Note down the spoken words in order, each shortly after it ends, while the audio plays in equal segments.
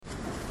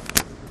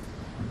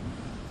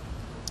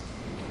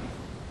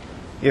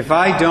If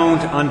I don't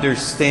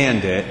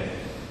understand it,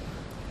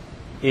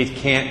 it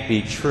can't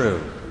be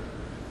true.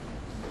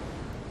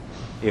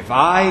 If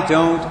I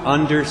don't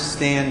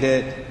understand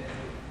it,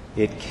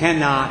 it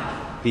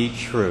cannot be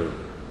true.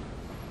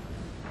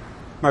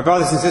 My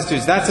brothers and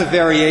sisters, that's a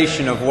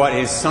variation of what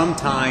is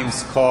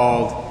sometimes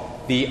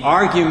called the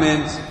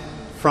argument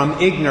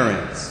from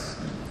ignorance.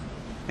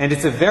 And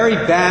it's a very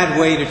bad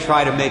way to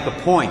try to make a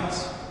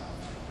point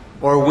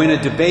or win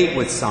a debate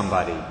with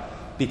somebody,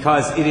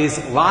 because it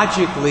is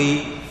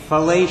logically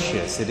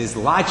fallacious. It is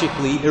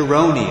logically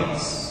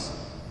erroneous.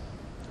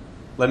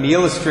 Let me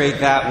illustrate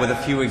that with a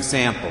few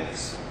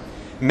examples.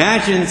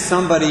 Imagine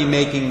somebody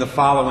making the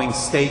following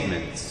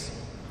statements.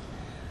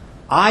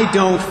 I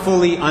don't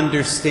fully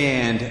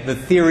understand the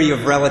theory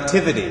of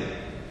relativity,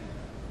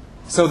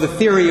 so the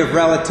theory of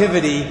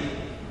relativity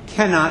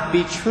cannot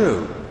be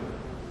true.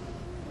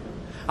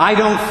 I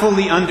don't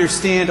fully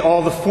understand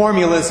all the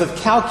formulas of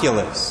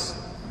calculus,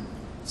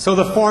 so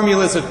the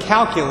formulas of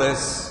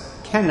calculus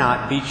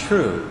cannot be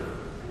true.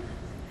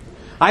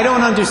 I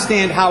don't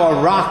understand how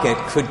a rocket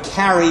could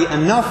carry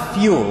enough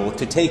fuel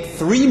to take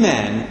 3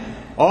 men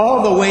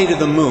all the way to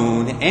the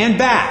moon and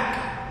back.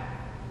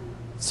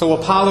 So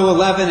Apollo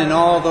 11 and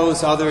all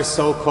those other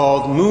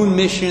so-called moon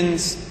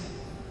missions,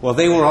 well,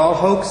 they were all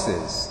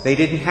hoaxes. They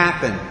didn't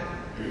happen.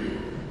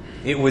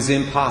 It was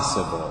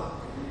impossible.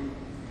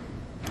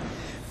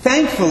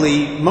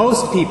 Thankfully,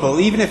 most people,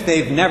 even if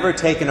they've never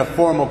taken a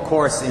formal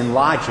course in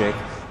logic,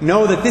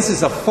 know that this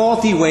is a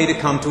faulty way to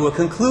come to a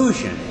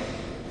conclusion.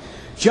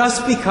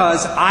 Just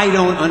because I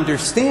don't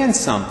understand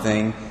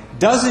something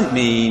doesn't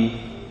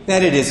mean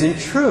that it isn't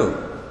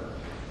true.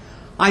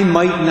 I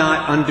might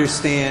not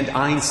understand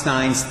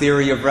Einstein's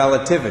theory of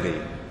relativity.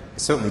 I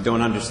certainly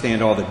don't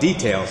understand all the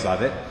details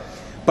of it.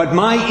 But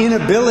my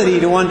inability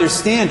to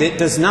understand it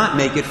does not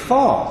make it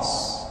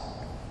false.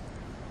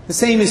 The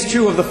same is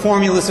true of the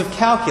formulas of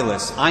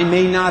calculus. I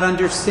may not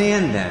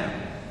understand them.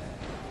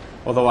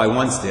 Although I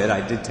once did.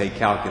 I did take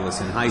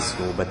calculus in high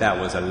school, but that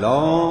was a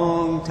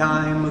long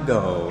time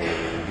ago.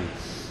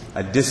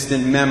 A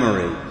distant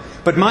memory.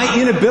 But my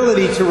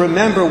inability to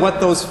remember what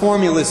those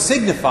formulas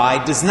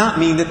signify does not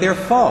mean that they're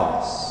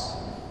false.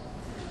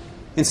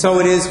 And so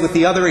it is with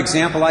the other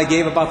example I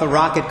gave about the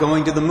rocket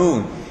going to the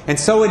moon. And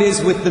so it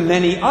is with the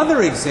many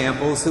other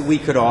examples that we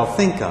could all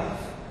think of.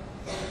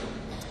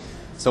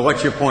 So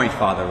what's your point,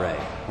 Father Ray?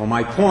 Well,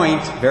 my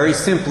point, very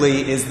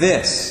simply, is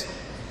this.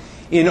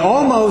 In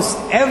almost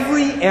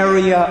every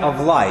area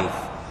of life,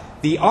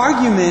 the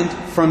argument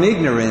from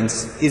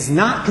ignorance is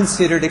not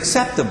considered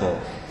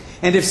acceptable.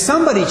 And if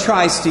somebody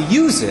tries to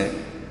use it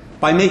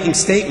by making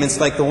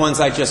statements like the ones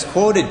I just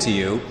quoted to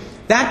you,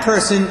 that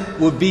person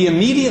would be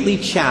immediately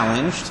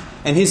challenged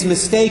and his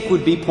mistake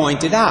would be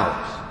pointed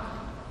out.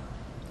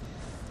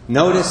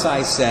 Notice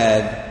I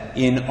said,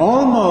 in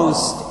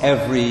almost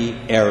every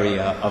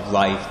area of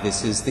life,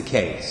 this is the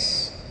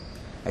case.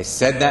 I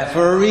said that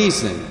for a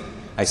reason.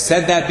 I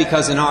said that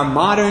because in our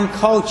modern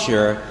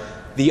culture,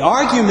 the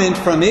argument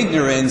from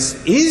ignorance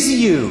is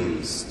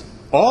used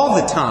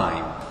all the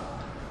time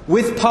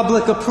with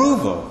public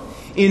approval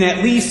in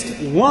at least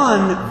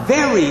one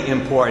very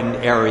important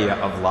area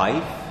of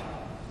life,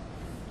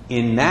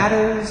 in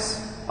matters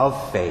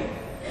of faith.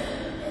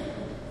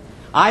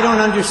 I don't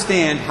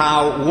understand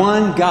how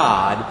one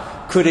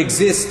God could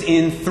exist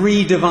in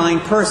 3 divine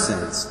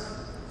persons,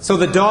 so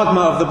the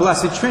dogma of the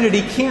Blessed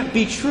Trinity can't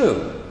be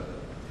true.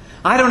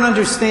 I don't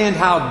understand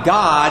how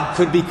God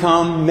could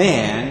become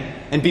man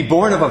and be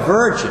born of a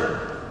virgin,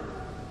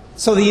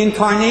 so the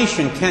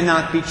incarnation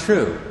cannot be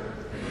true.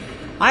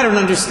 I don't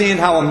understand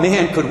how a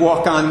man could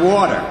walk on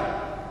water,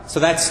 so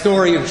that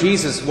story of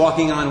Jesus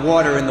walking on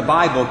water in the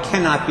Bible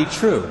cannot be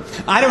true.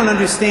 I don't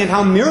understand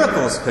how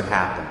miracles could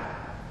happen.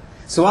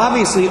 So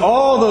obviously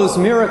all those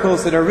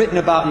miracles that are written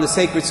about in the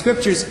sacred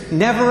scriptures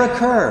never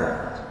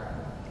occurred.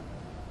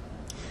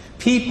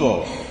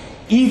 People,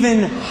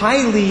 even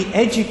highly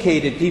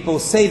educated people,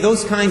 say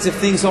those kinds of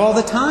things all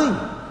the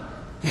time.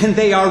 And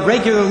they are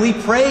regularly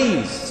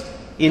praised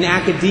in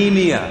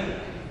academia,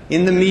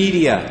 in the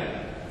media,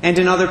 and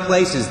in other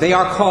places. They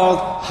are called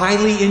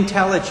highly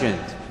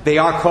intelligent. They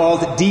are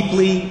called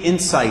deeply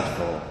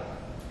insightful.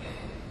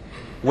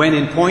 When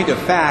in point of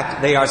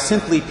fact, they are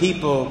simply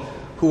people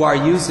who are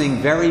using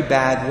very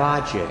bad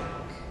logic.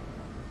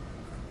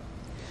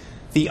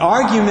 The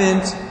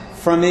argument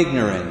from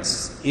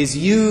ignorance is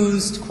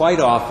used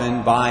quite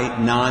often by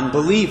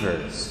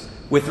non-believers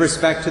with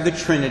respect to the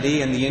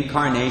Trinity and the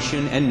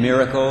Incarnation and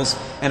miracles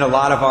and a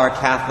lot of our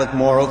Catholic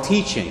moral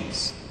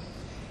teachings.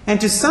 And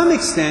to some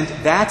extent,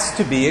 that's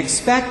to be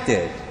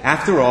expected.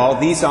 After all,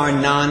 these are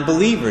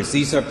non-believers.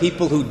 These are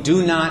people who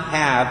do not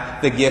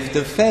have the gift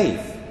of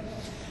faith.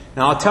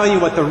 Now, I'll tell you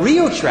what the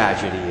real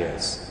tragedy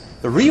is.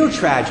 The real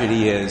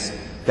tragedy is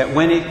that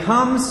when it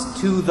comes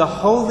to the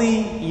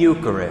Holy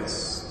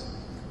Eucharist,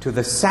 to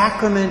the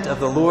sacrament of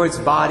the Lord's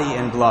body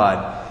and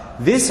blood,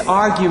 this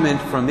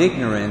argument from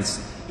ignorance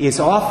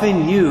is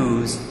often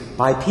used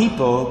by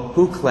people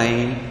who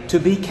claim to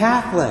be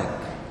Catholic.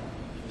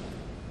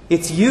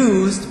 It's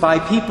used by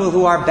people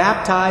who are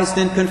baptized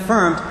and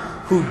confirmed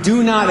who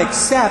do not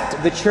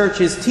accept the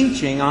Church's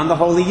teaching on the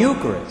Holy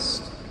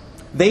Eucharist.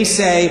 They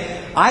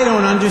say, I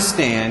don't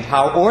understand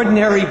how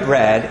ordinary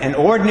bread and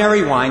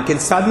ordinary wine can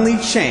suddenly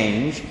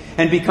change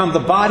and become the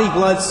body,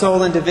 blood,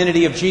 soul, and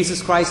divinity of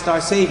Jesus Christ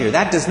our Savior.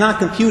 That does not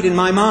compute in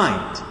my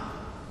mind.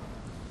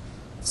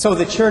 So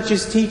the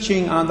Church's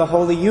teaching on the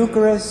Holy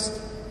Eucharist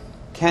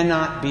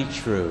cannot be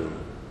true.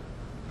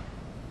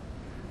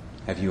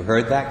 Have you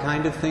heard that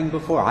kind of thing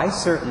before? I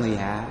certainly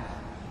have.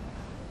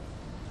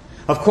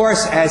 Of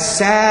course, as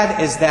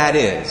sad as that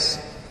is,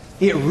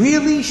 it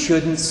really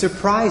shouldn't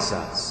surprise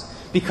us,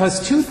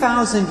 because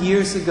 2,000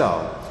 years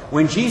ago,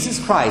 when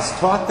Jesus Christ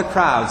taught the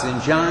crowds in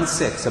John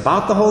 6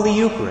 about the Holy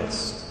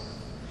Eucharist,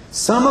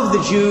 some of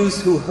the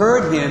Jews who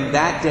heard him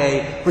that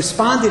day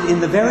responded in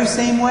the very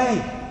same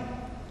way,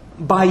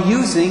 by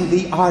using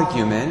the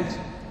argument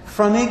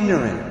from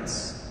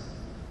ignorance.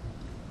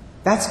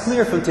 That's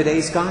clear from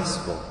today's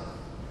gospel.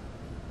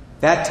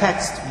 That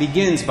text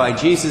begins by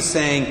Jesus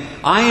saying,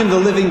 I am the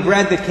living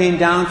bread that came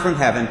down from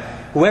heaven.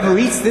 Whoever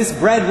eats this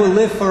bread will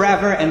live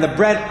forever, and the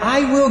bread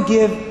I will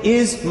give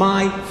is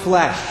my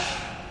flesh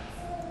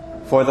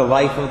for the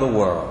life of the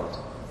world.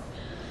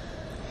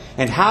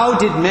 And how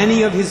did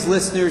many of his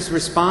listeners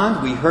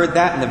respond? We heard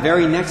that in the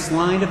very next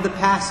line of the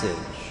passage.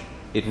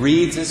 It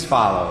reads as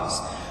follows.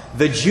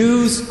 The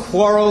Jews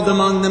quarreled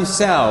among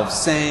themselves,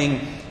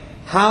 saying,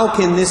 how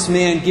can this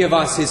man give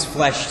us his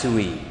flesh to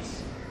eat?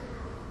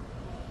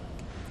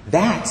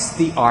 That's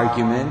the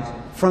argument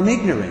from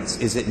ignorance,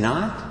 is it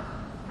not?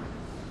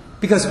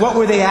 Because what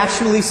were they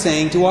actually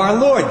saying to our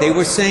Lord? They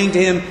were saying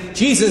to him,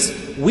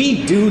 Jesus,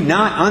 we do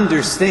not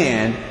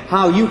understand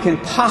how you can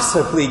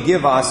possibly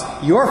give us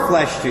your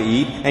flesh to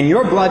eat and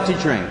your blood to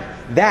drink.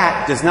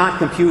 That does not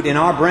compute in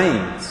our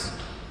brains.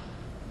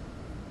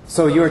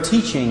 So your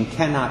teaching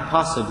cannot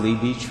possibly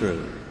be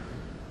true.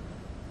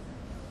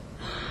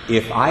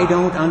 If I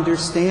don't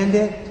understand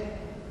it,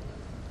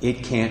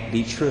 it can't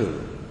be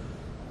true.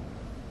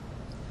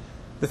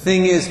 The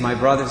thing is, my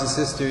brothers and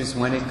sisters,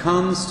 when it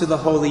comes to the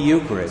Holy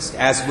Eucharist,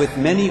 as with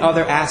many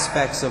other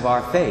aspects of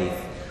our faith,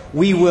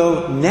 we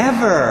will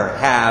never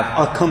have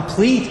a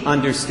complete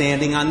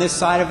understanding on this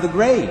side of the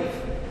grave.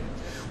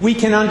 We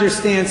can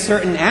understand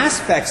certain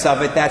aspects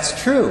of it,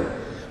 that's true,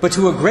 but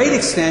to a great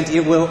extent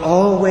it will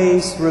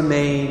always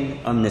remain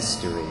a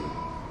mystery.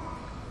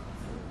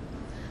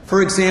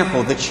 For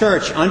example, the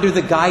Church, under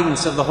the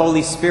guidance of the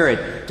Holy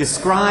Spirit,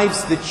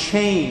 describes the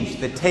change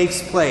that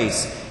takes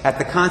place at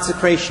the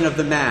consecration of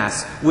the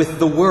Mass with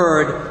the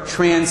word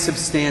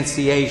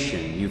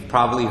transubstantiation. You've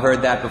probably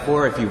heard that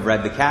before. If you've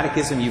read the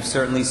Catechism, you've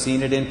certainly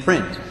seen it in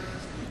print.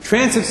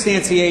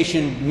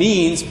 Transubstantiation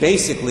means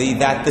basically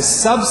that the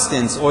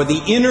substance or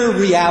the inner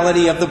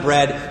reality of the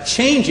bread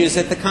changes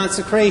at the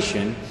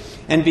consecration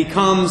and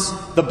becomes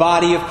the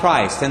body of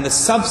Christ, and the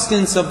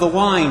substance of the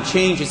wine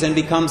changes and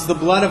becomes the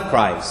blood of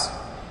Christ.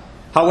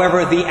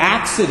 However, the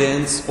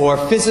accidents or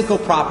physical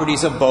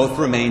properties of both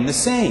remain the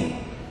same.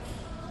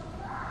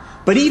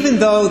 But even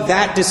though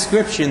that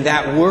description,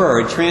 that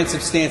word,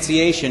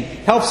 transubstantiation,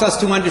 helps us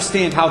to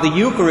understand how the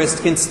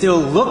Eucharist can still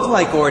look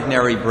like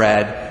ordinary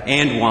bread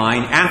and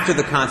wine after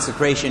the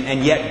consecration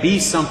and yet be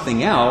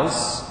something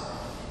else,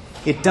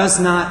 it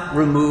does not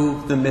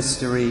remove the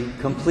mystery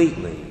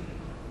completely,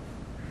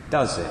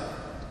 does it?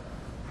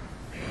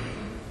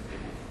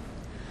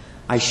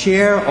 I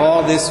share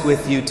all this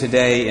with you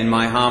today in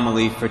my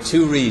homily for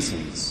two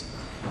reasons.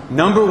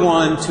 Number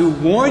one, to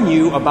warn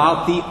you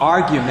about the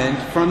argument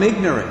from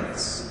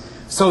ignorance,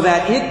 so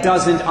that it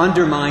doesn't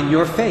undermine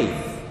your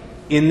faith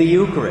in the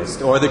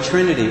Eucharist or the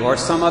Trinity or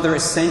some other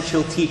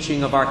essential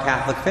teaching of our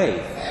Catholic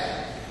faith.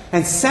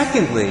 And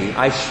secondly,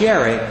 I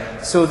share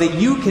it so that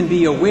you can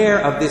be aware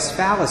of this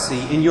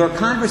fallacy in your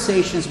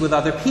conversations with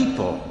other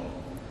people,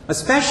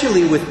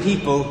 especially with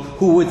people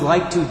who would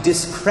like to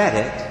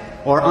discredit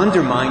or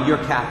undermine your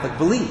Catholic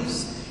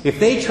beliefs. If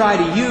they try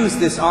to use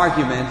this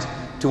argument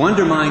to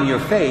undermine your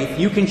faith,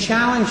 you can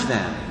challenge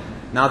them,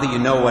 now that you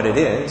know what it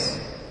is,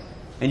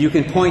 and you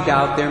can point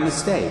out their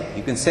mistake.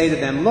 You can say to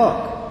them,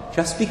 look,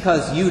 just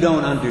because you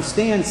don't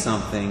understand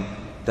something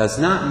does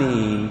not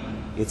mean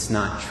it's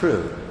not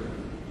true.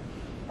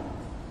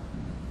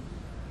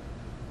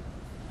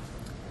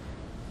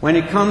 When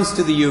it comes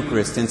to the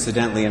Eucharist,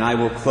 incidentally, and I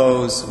will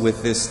close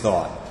with this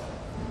thought,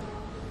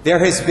 there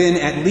has been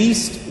at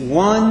least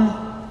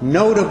one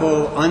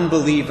notable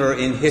unbeliever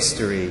in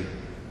history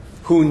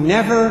who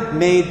never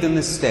made the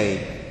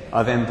mistake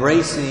of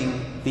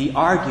embracing the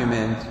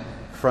argument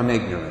from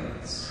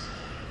ignorance.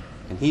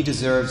 And he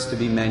deserves to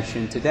be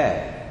mentioned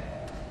today.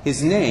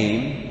 His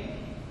name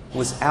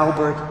was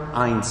Albert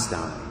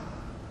Einstein.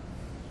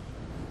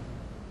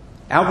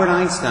 Albert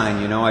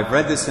Einstein, you know, I've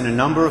read this in a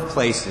number of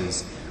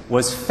places,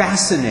 was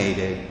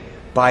fascinated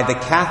by the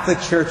Catholic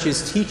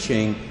Church's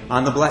teaching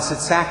on the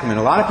Blessed Sacrament.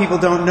 A lot of people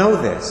don't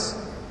know this.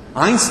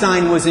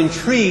 Einstein was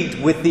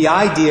intrigued with the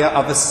idea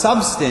of a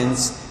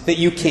substance that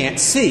you can't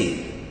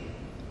see.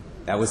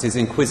 That was his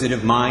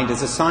inquisitive mind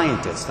as a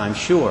scientist, I'm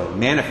sure,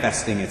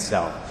 manifesting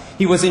itself.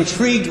 He was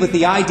intrigued with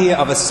the idea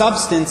of a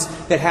substance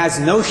that has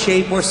no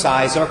shape or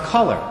size or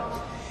color.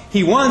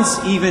 He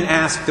once even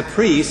asked the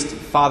priest,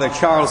 Father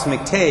Charles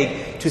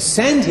McTague, to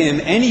send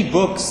him any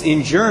books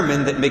in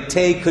German that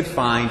McTague could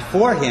find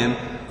for him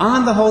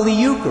on the Holy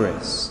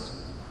Eucharist,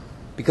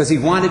 because he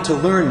wanted to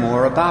learn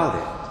more about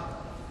it.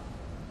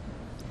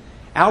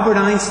 Albert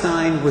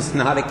Einstein was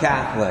not a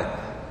Catholic.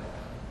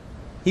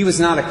 He was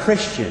not a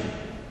Christian.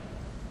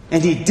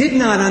 And he did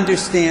not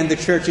understand the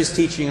Church's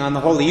teaching on the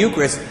Holy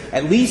Eucharist,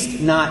 at least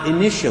not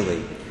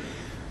initially.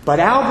 But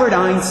Albert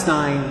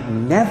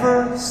Einstein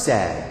never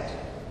said,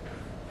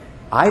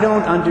 "I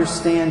don't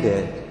understand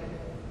it,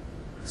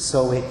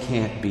 so it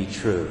can't be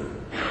true."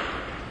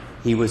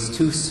 He was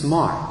too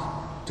smart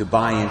to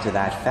buy into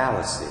that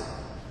fallacy.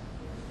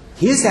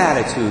 His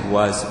attitude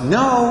was,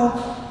 "No,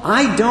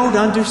 I don't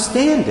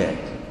understand it,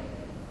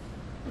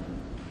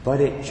 but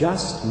it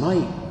just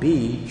might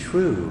be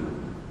true.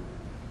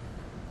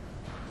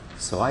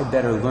 So I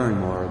better learn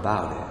more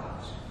about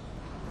it."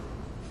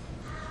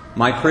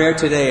 My prayer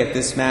today at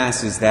this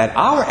Mass is that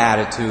our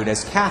attitude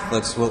as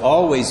Catholics will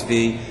always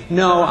be,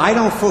 "No, I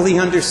don't fully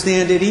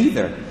understand it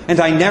either,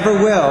 and I never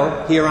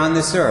will here on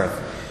this earth.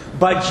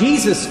 But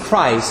Jesus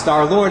Christ,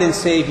 our Lord and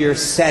Savior,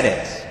 said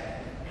it.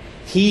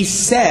 He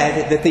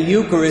said that the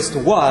Eucharist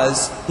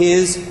was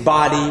His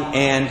body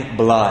and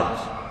blood.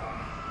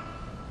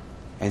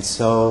 And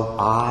so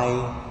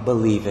I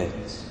believe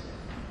it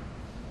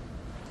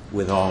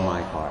with all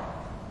my heart."